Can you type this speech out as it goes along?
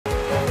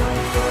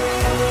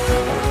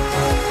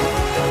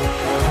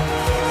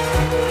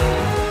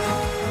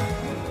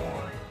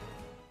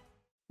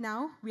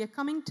we are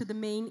coming to the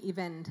main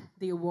event,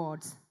 the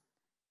awards.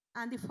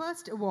 And the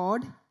first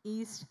award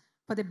is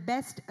for the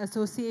Best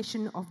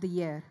Association of the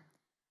Year.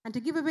 And to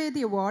give away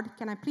the award,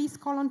 can I please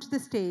call onto the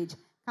stage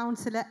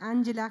Councillor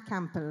Angela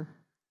Campbell.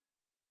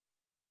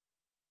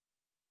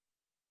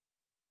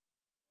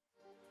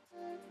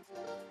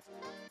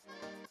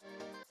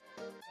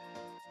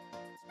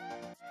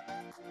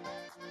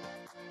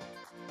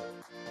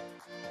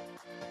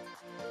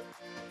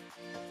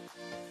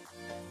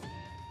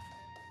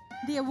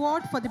 The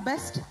award for the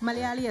Best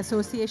Malayalee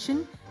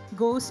Association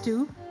goes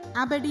to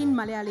Aberdeen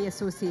Malayalee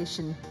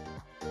Association.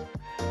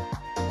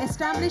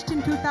 Established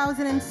in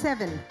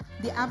 2007,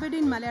 the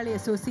Aberdeen Malayalee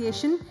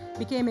Association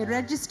became a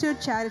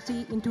registered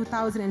charity in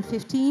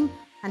 2015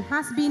 and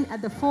has been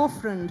at the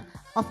forefront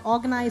of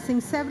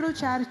organizing several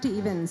charity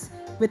events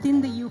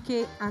within the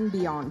UK and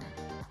beyond.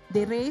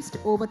 They raised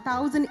over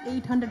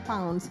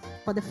 £1,800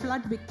 for the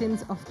flood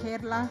victims of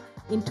Kerala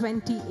in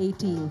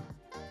 2018.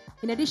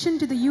 In addition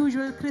to the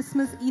usual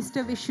Christmas,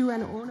 Easter, Vishu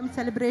and Onam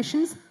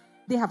celebrations,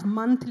 they have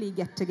monthly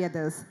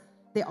get-togethers.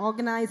 They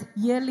organize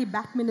yearly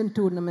badminton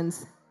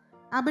tournaments.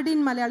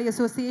 Aberdeen Malayalee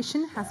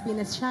Association has been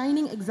a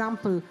shining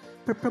example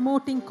for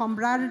promoting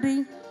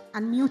camaraderie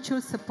and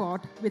mutual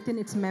support within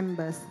its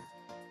members.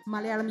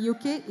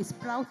 MalayalamUK is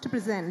proud to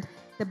present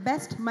the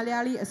Best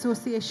Malayalee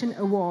Association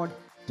Award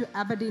to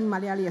Aberdeen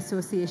Malayalee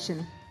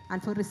Association.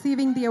 And for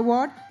receiving the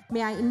award,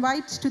 may I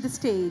invite to the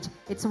stage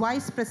its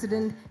Vice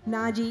President,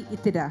 Naji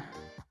Itida.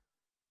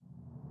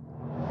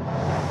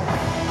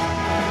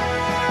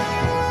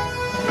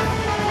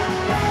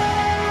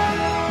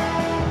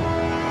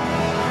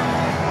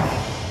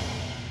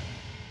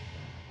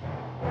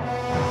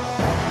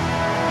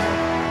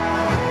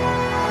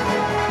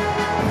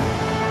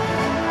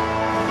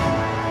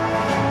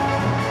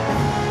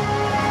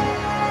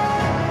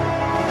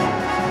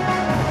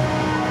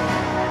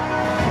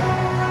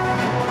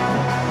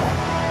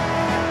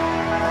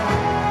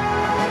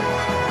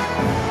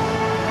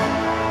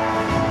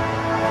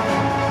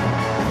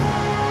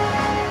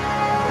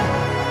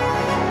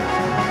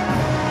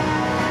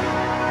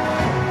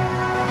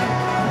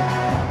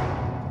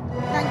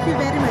 Thank you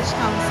very much,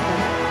 Councillor.